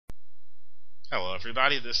Hello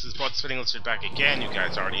everybody, this is Blood Spitting Lizard back again. You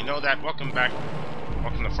guys already know that. Welcome back.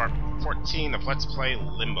 Welcome to part 14 of Let's Play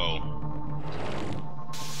Limbo.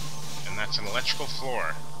 And that's an electrical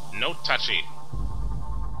floor. No touchy.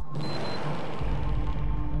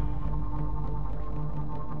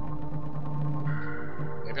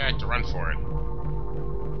 Maybe I have to run for it.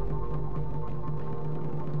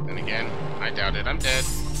 Then again, I doubt it. I'm dead.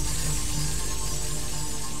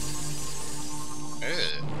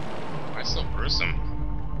 Ew. Why so gruesome?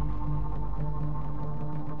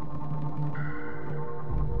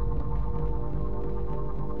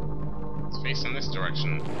 Let's face in this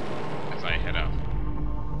direction as I head up.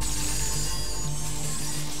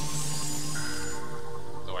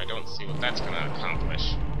 Though I don't see what that's gonna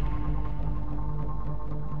accomplish.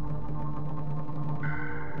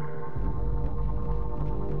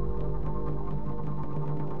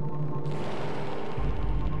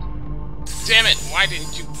 Damn it! Why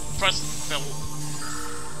didn't you press the...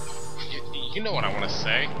 You know what I want to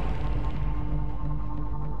say.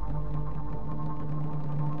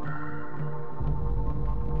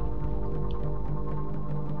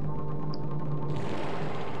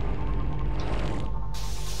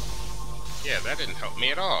 Yeah, that didn't help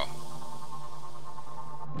me at all.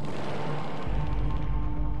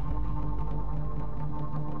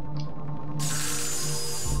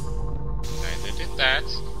 Neither did that.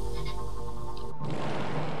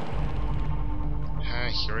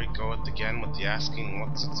 Here we go again with the asking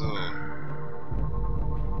what to do.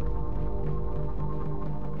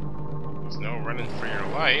 There's no running for your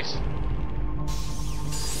life.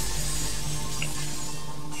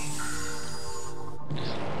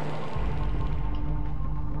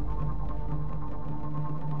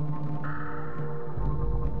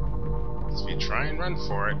 So if you try and run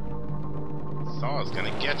for it, Thaw's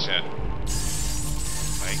gonna get you.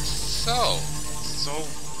 Like so. So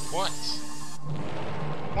what?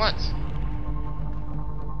 What?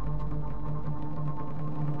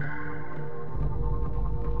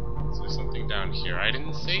 Is there something down here I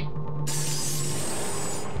didn't see?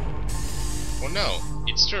 Well, no,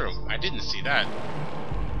 it's true. I didn't see that.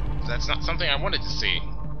 That's not something I wanted to see.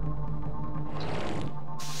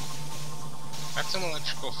 That's an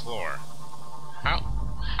electrical floor.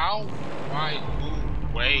 Why,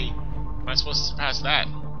 who, way, am I supposed to pass that?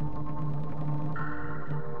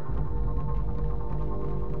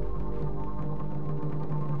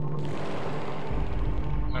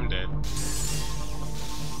 I'm dead.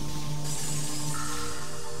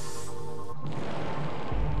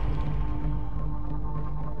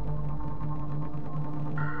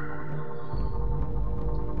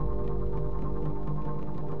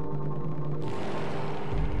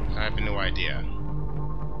 I have no idea.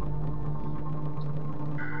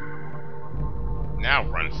 Now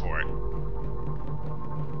run for it.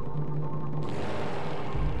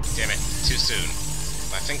 Damn it, too soon.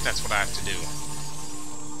 I think that's what I have to do.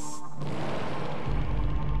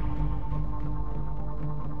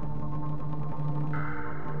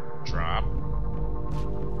 Drop.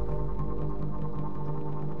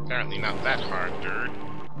 Apparently not that hard, dude.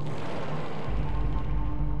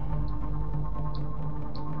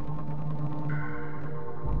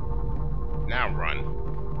 Now run.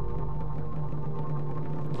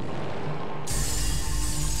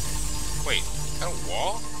 Wait, is that a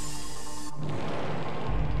wall?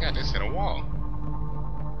 Yeah, I just hit a wall.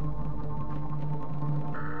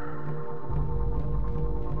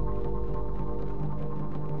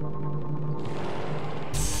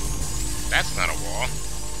 That's not a wall.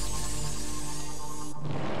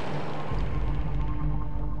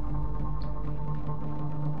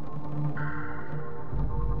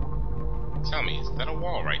 Tell me, is that a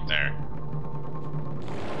wall right there?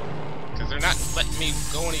 Because they're not letting me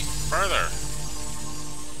go any further.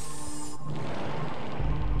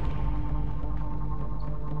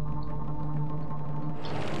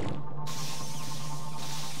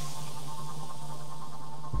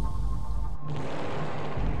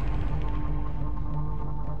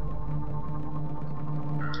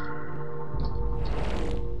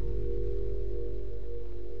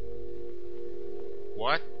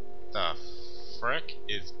 What the frick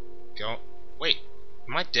is going... Wait,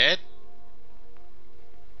 am I dead?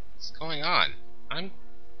 What's going on? I'm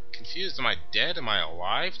confused. Am I dead? Am I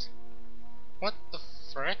alive? What the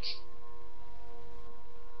frick?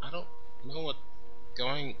 I don't know what's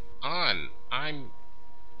going on. I'm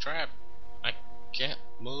trapped. I can't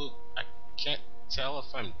move. I can't tell if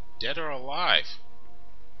I'm dead or alive.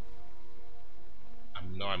 I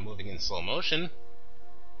know I'm moving in slow motion.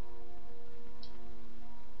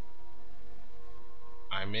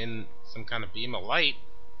 I'm in some kind of beam of light.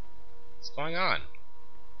 What's going on?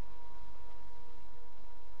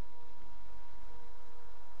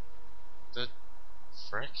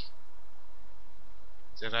 frick?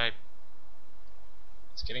 Did I...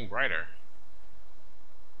 It's getting brighter.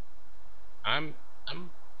 I'm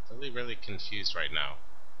really confused right now.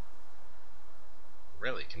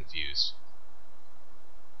 Really confused.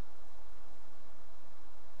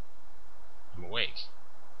 I'm awake.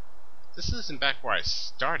 This isn't back where I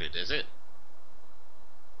started, is it?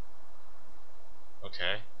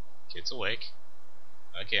 Okay. Kid's awake.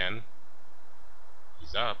 Again.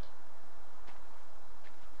 He's up.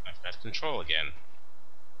 I've got control again.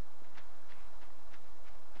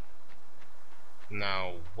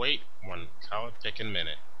 Now, wait one collar pickin'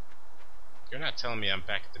 minute. You're not telling me I'm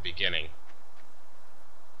back at the beginning.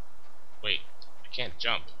 Wait, I can't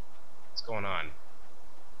jump. What's going on?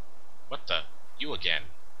 What the? You again.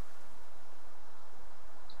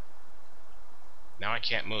 Now I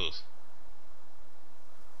can't move.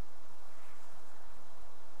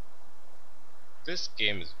 This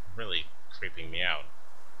game is really creeping me out.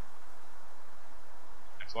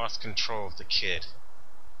 I've lost control of the kid.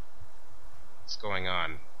 What's going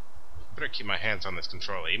on? I better keep my hands on this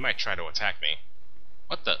controller. He might try to attack me.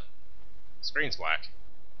 What the? Screen's black.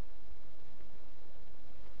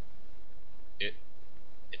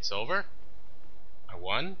 It's over? I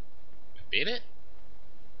won? I beat it?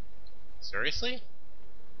 Seriously?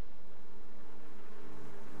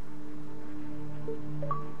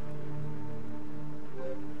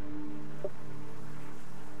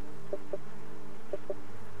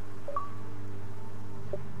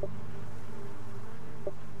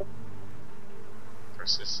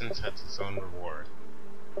 Persistence has its own reward.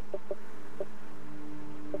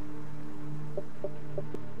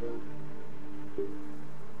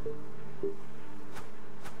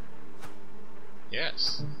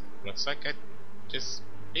 Yes, looks like I just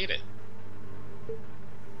beat it.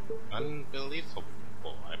 Unbelievable.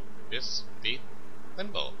 I just beat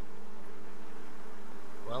Limbo.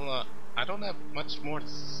 Well, I don't have much more to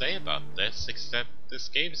say about this, except this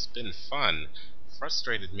game's been fun.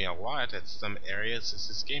 Frustrated me a lot at some areas, as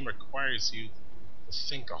this game requires you to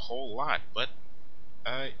think a whole lot, but,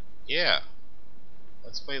 yeah.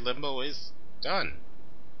 Let's Play Limbo is done.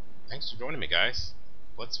 Thanks for joining me, guys.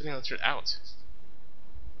 Let's Play Limbo out.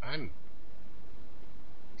 I'm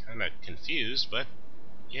kinda confused, but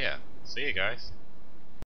yeah. See you guys.